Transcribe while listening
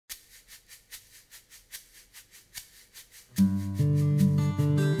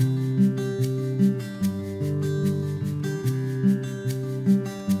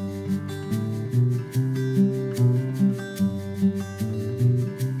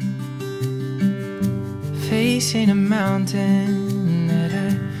chasing a mountain that I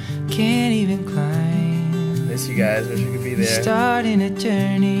can't even climb. Miss you guys, wish I could be there. Starting a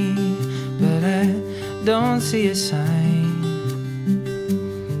journey, but I don't see a sign.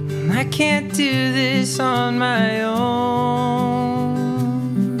 I can't do this on my own.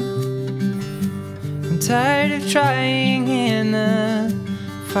 I'm tired of trying and the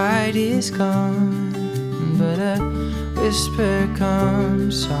fight is gone, but a whisper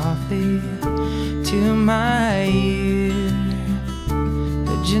comes softly to my ear,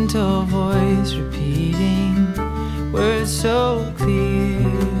 a gentle voice repeating words so clear.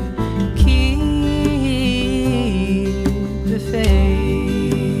 Keep the faith.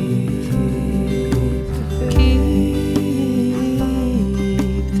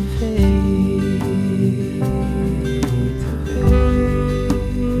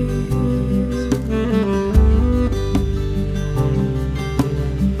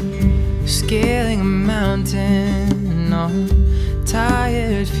 Scaling a mountain on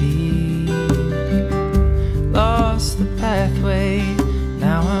tired feet, lost the pathway,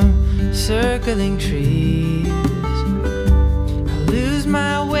 now I'm circling trees.